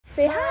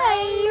Say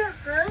hi.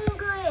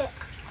 Hungry.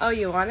 Oh,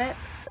 you want it?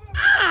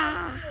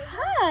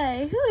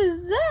 Hi, who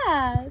is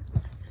that?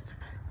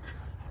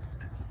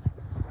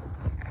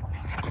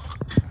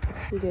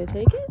 You gonna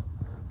take it?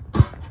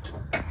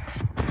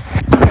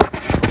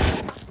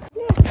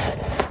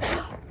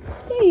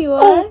 There you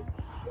are.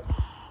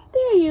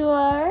 There you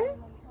are.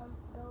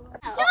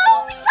 No,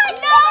 Levi,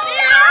 no!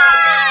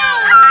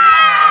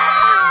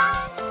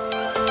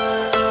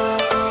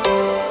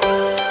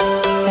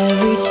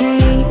 Every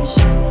change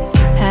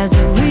has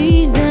a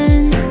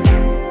reason.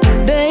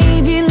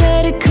 Baby,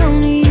 let it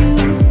come to you.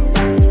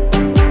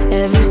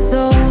 Every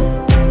soul,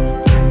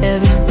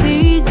 every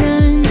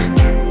season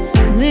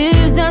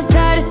lives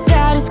outside of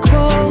status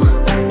quo.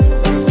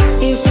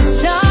 If we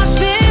stop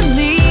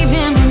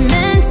believing we're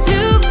meant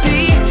to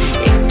be,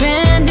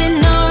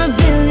 expanding our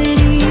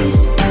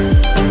abilities.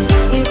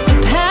 If the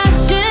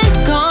passion's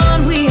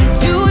gone, we are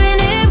doing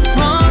it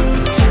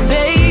wrong.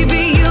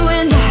 Baby, you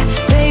and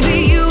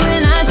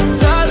I should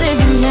start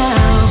living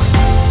now.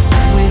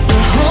 With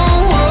the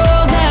whole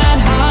world at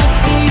our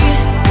feet,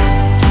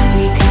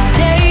 we could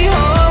stay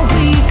or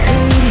we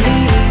could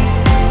leave.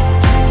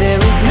 There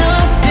is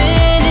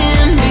nothing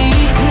in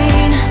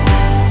between.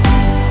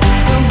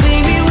 So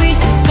baby, we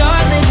should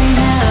start living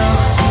now.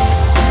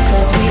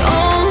 'Cause we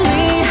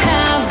only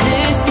have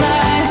this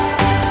life.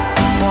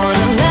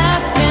 Wanna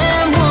laugh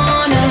and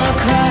wanna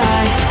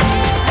cry.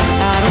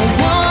 I don't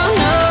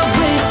wanna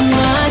waste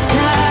my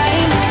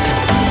time.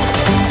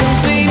 So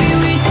baby,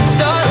 we should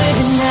start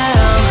living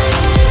now.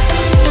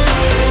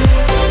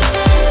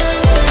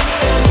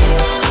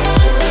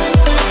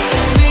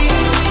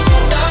 Baby, we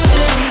should start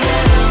living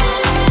now.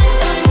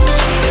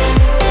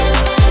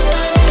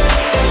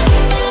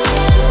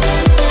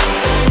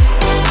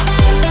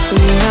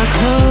 We are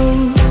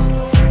close,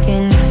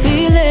 can you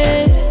feel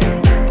it?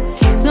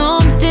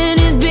 Something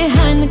is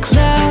behind the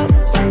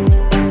clouds.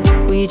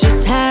 We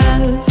just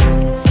have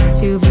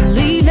to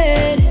believe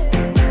it,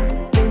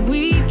 that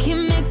we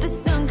can make the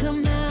sun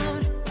come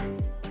out.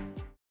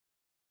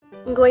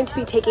 I'm going to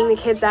be taking the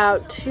kids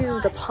out to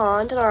the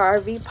pond in our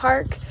RV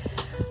park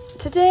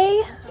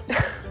today.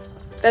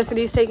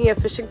 Bethany's taking a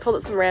fishing pole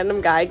that some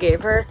random guy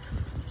gave her.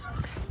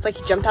 It's like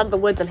he jumped out of the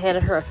woods and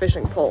handed her a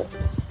fishing pole.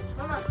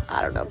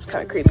 I don't know, it's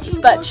kind of creepy.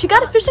 But she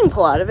got a fishing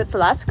pole out of it, so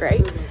that's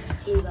great.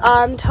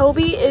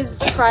 Toby is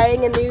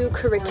trying a new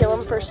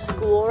curriculum for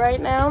school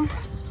right now.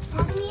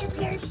 I need a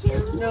pair of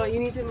shoes. No, you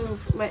need to move.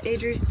 My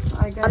Adri,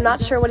 I'm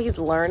not sure what he's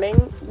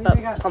learning, but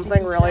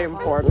something really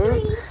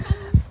important.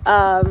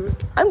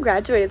 I'm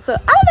graduated, so I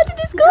don't have to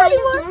do school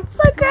anymore. It's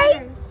so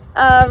great.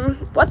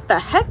 What the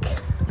heck?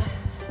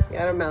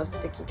 Got a mouse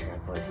sticky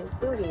trap on his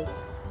booty.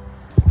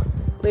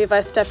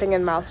 Levi's stepping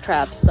in mouse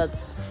traps.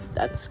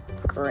 That's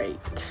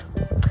great.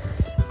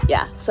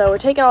 Yeah, so we're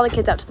taking all the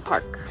kids out to the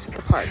park.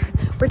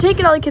 We're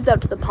taking all the kids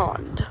out to the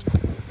pond.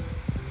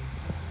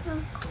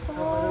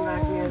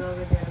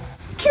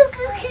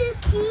 Cookie.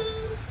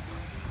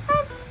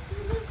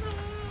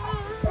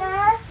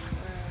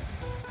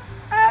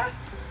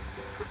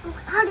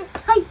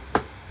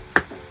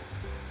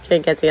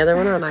 Can't get the other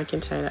one on, I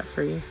can tie it up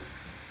for you.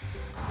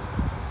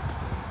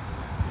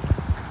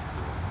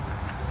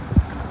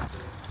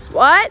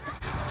 What?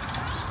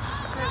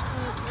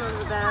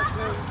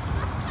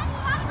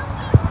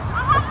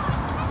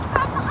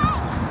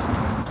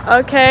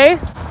 Okay.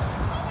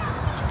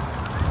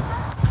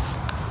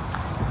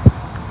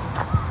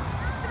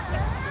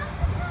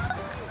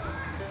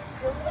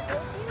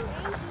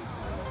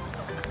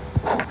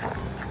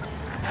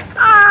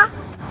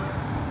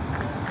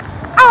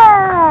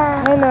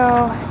 I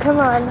know. Come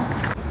on.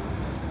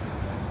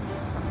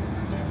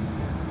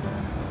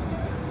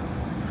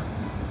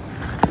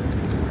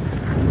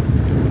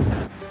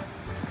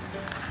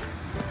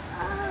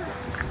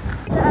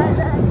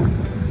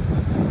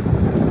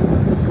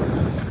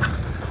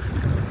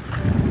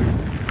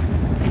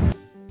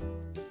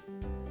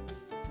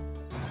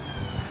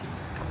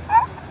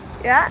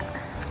 Yeah.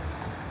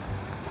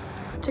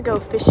 To go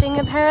fishing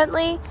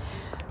apparently.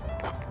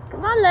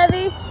 Come on,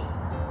 Levi.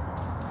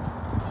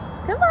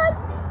 Come on.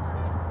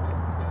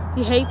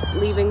 He hates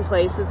leaving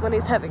places when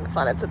he's having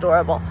fun. It's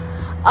adorable.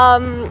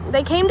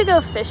 They came to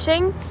go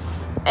fishing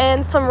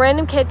and some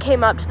random kid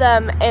came up to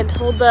them and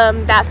told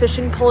them that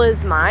fishing pole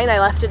is mine. I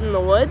left it in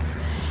the woods.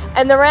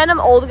 And the random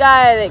old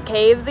guy that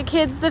gave the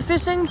kids the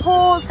fishing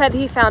pole said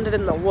he found it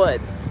in the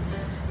woods.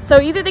 So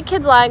either the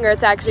kid's lying or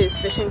it's actually his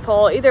fishing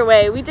pole. Either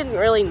way, we didn't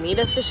really need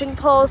a fishing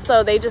pole,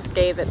 so they just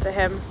gave it to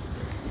him.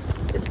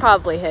 It's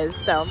probably his,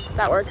 so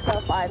that works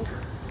out fine.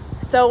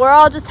 So we're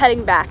all just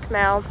heading back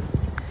now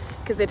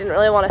because they didn't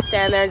really want to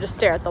stand there and just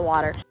stare at the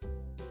water.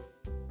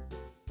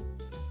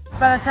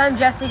 By the time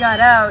Jesse got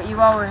out, you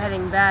all were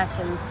heading back,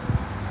 and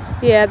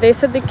Yeah, they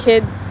said the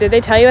kid, did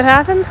they tell you what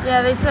happened?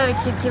 yeah, they said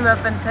a kid came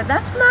up and said,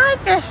 "That's my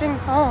fishing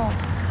pole."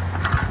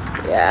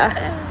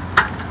 Yeah.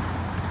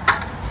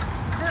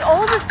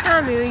 All this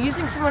time we were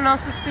using someone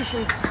else's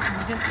fishing pole.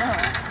 We didn't know.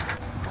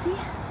 See?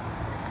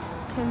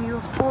 Can you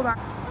hold on?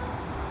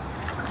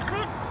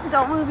 See?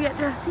 Don't move yet,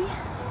 Jesse.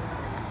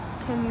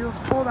 Can you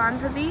hold on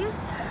to these?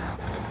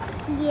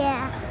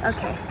 Yeah.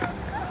 Okay.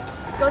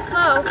 Go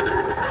slow.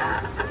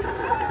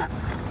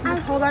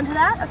 Just hold on to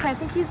that. Okay, I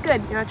think he's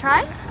good. You wanna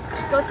try?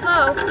 Just go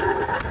slow.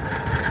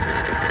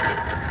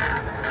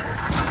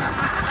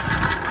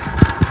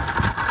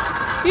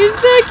 You're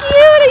so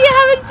cute. Are you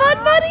having fun,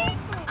 buddy?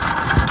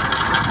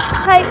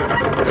 Hi.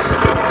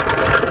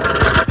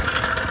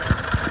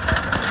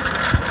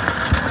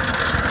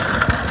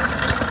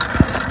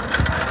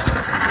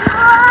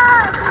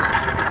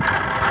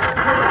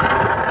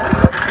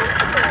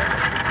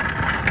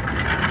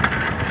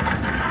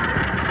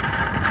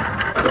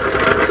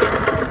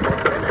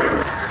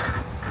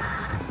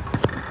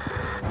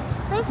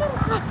 We can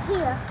park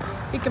here.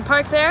 You can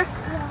park there?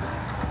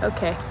 Yeah.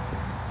 Okay.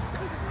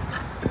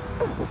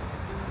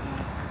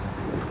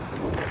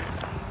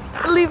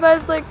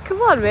 Levi's like,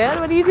 come on, man.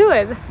 What are you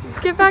doing?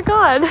 Get back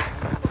on.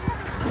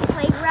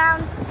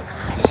 Playground.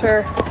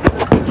 Sure.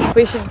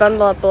 We should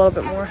bundle up a little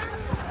bit more.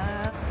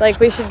 Like,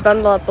 we should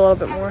bundle up a little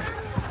bit more.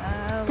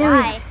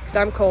 Why? Because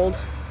I'm cold.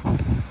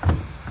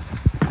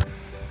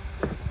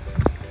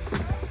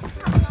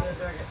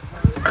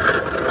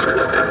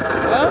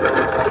 Oh.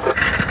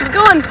 He's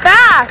going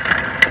fast!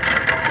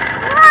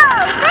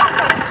 Whoa, this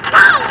is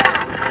fire!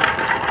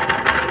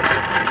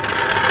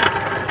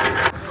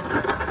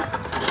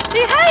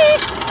 Say hi!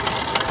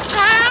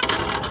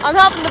 I'm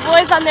helping the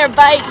boys on their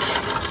bike.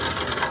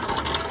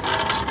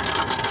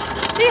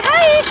 Say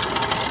hi!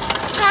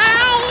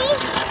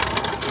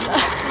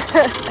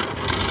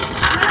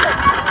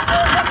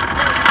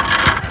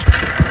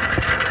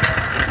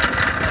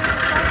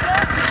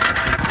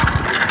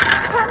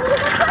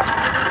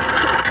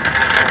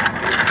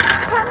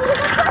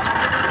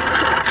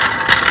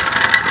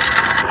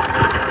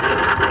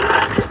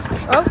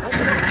 Oh.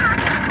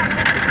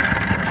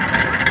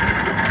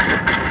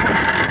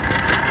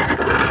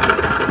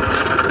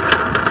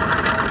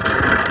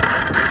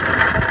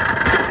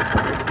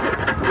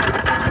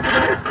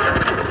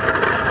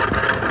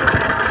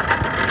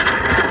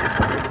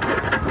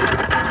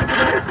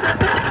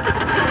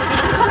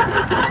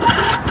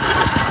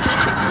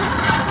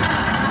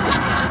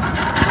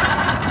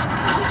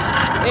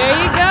 There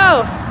you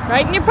go,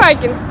 right in your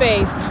parking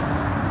space.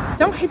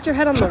 Don't hit your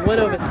head on the wood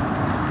over there.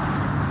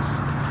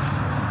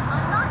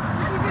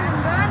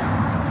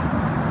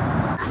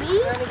 You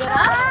wanna get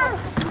up?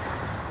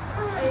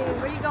 Hey,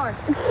 where are you going?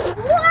 It's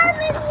warm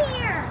in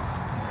here.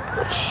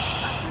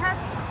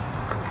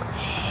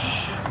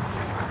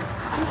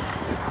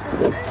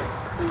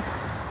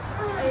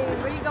 Hey,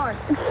 where are you going?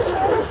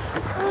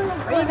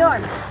 Where are you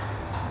going?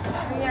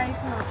 Yeah, you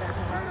can look there.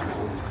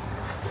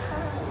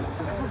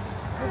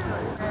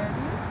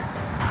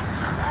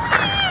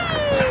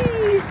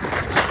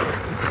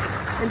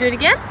 And do it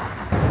again?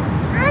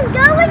 I'm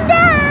going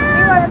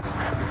down.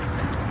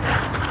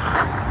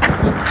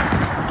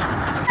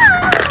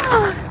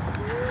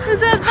 Is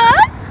that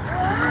fun?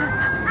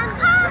 I'm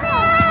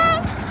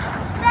coming.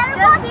 Better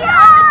watch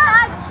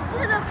out.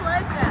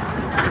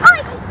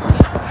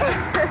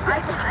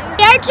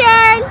 Your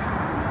turn.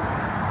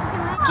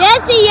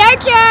 Jesse, your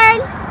turn.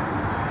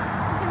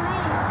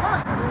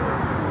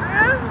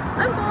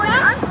 I'm going.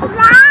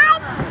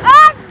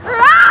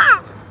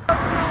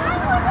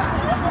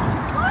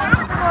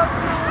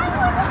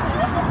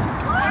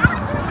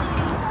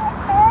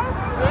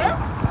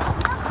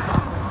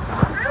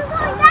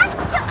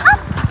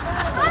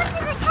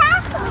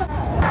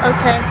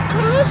 Okay.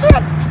 Can you put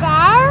it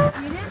down?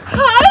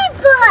 Hey,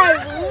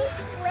 buddy.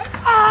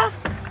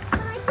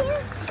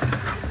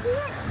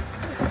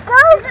 Go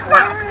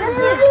back.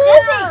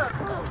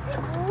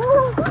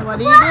 What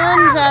are you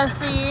doing,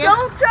 Jesse?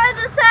 Don't try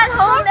this at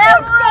home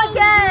ever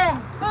again.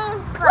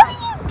 What are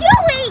you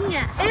doing?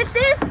 If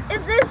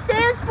this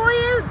stands for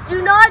you, do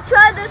not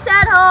try this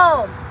at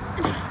home.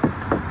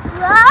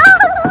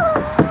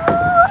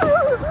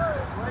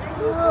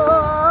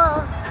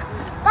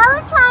 I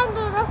was trying to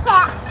do this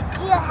at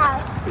your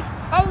house.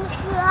 And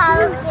you have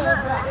a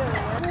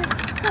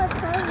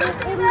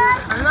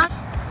I'm not.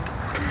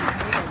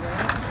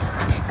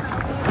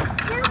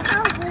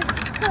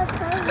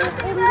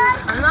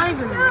 I'm not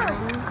even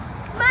moving.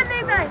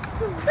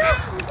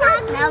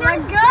 Now let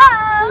go.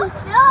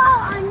 No,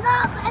 I'm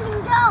not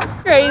letting go.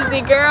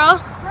 Crazy girl.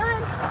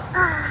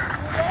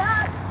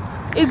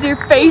 Is your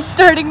face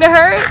starting to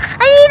hurt?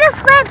 I need a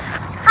flip.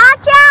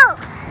 Watch out.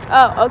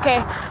 Oh, okay.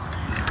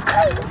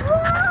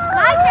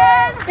 My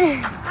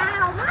turn.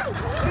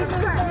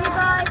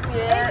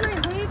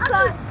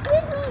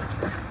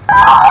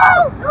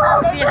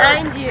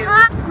 Behind you.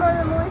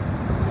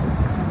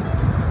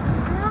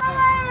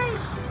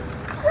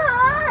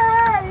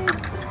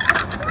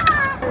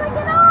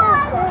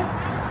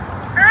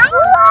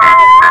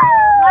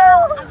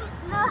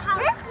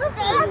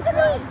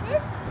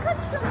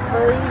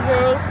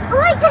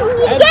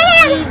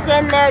 She's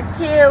in there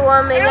too,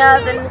 warming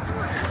up, and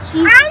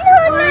she's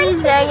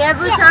freezing.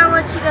 Every time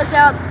when she goes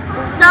out,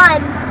 the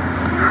sun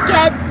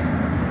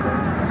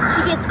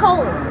she gets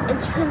cold, and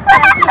she comes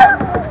back in.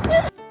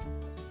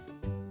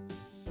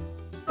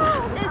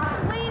 It's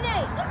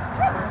leaning.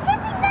 It's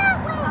tipping that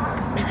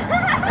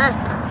way.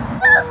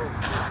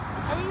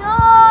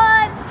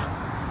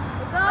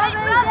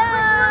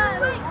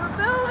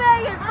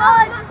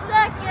 5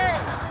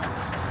 seconds.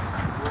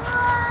 5,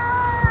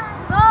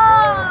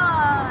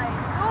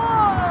 4,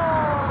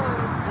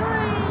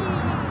 3,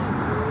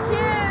 2,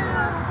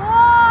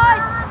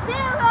 1,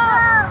 0.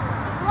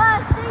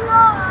 Blasting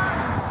off.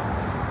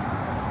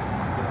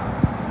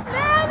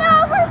 Man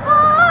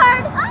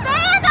overboard!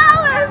 Man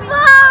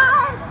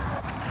overboard!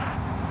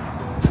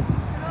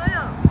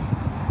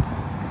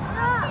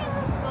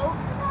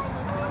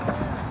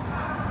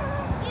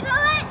 You know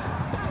what?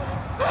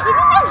 You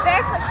can make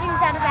barefoot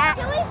shoes out of that.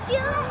 Can we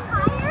steal that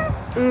tire?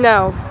 No.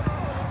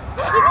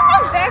 You can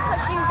make barefoot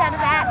shoes out of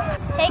that.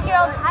 Take your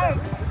old tire,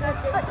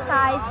 foot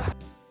size.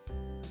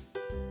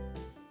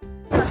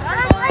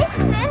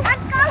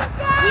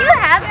 Do you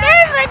have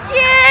barefoot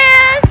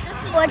shoes?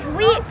 What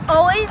we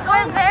always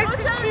wear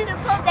barefoot shoes.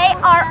 They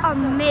are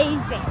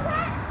amazing.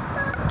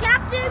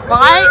 Captain.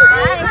 Bye.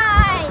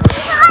 Levi.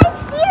 Levi,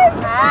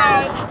 seriously.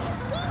 Hi.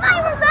 Levi,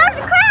 we're about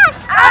to crash.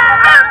 Turn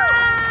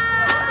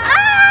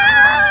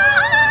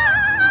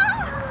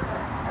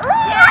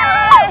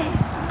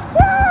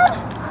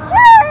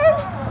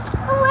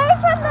away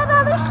from that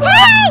other ship.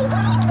 Hey,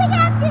 he's the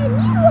captain.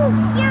 You won't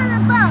steer the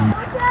boat.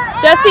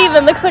 Jesse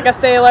even looks like a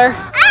sailor.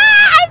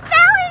 I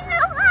fell in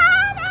the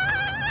water.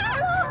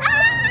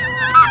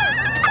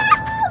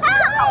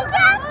 Help me,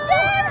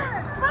 captain.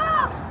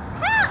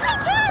 Help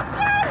me,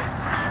 captain.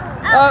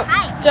 Oh,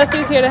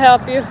 Jesse's here to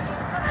help you.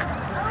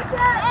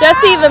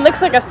 Jesse even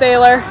looks like a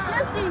sailor.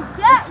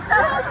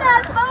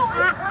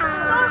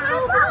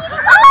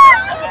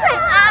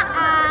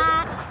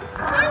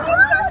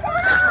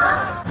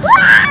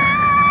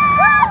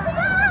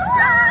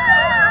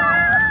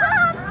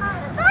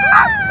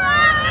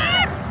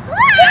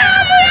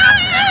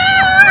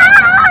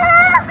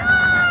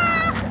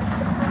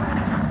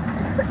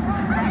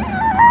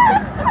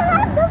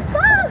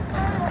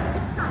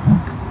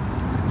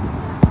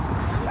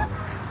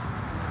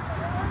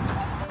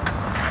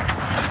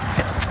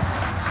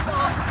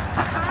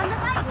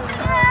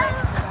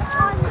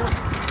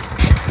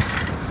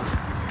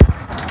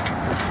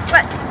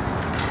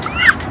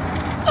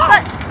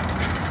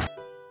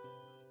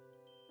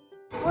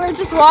 We're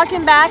just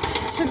walking back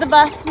to the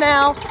bus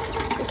now.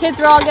 The kids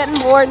were all getting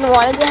bored and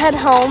wanted to head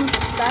home,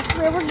 so that's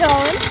where we're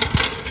going.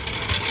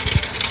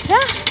 Yeah,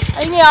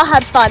 I think we all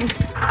had fun.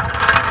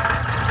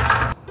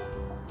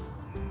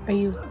 Are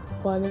you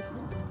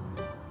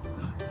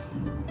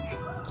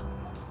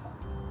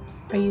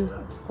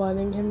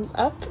wanting him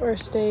up or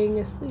staying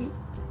asleep?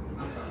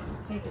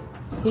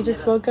 He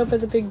just woke up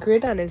with a big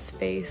grin on his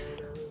face.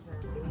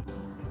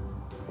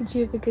 Did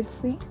you have a good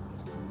sleep?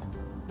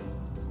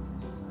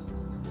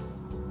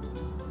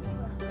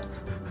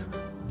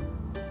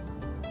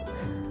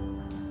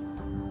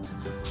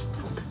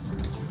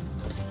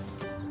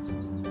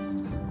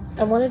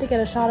 I wanted to get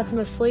a shot of him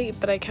asleep,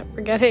 but I kept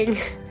forgetting,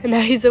 and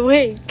now he's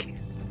awake.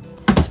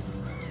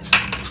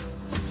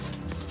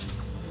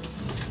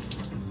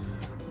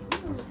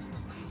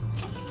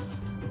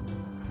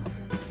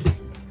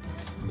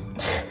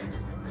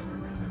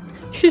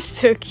 You're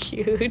so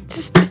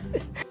cute.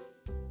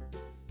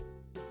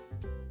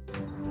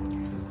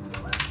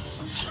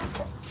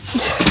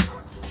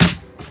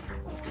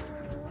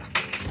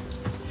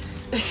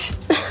 I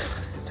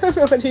don't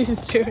know what he's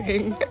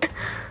doing.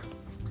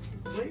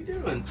 What are you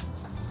doing?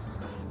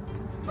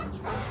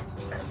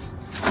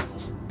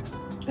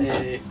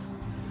 Hey.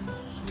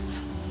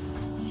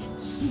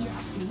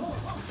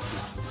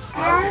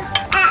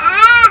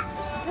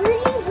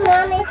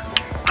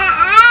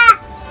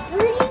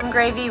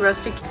 Gravy,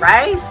 roasted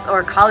rice,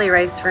 or cauli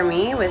rice for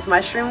me, with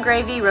mushroom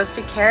gravy,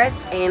 roasted carrots,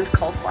 and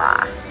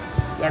coleslaw.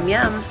 Yum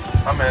yum.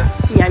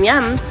 Hummus. Yum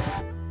yum.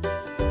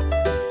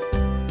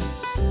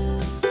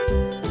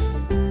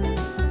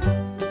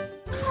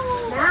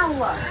 Now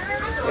what?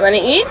 You want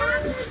to eat?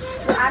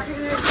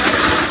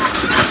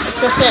 Let's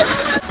go sit.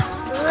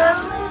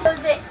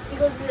 He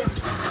goes this.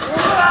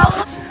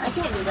 I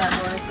can't do that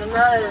voice. I'm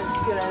not as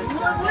good as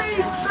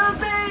Release the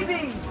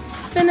baby!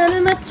 Banana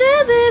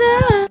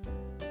machizera.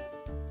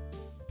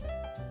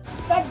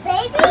 The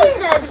baby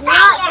does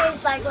not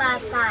taste like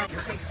last time.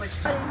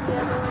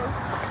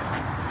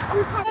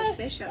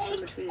 fish up in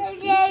between his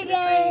teeth. If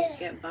I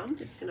get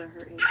bumped, it's gonna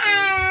hurt him.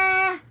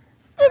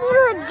 It's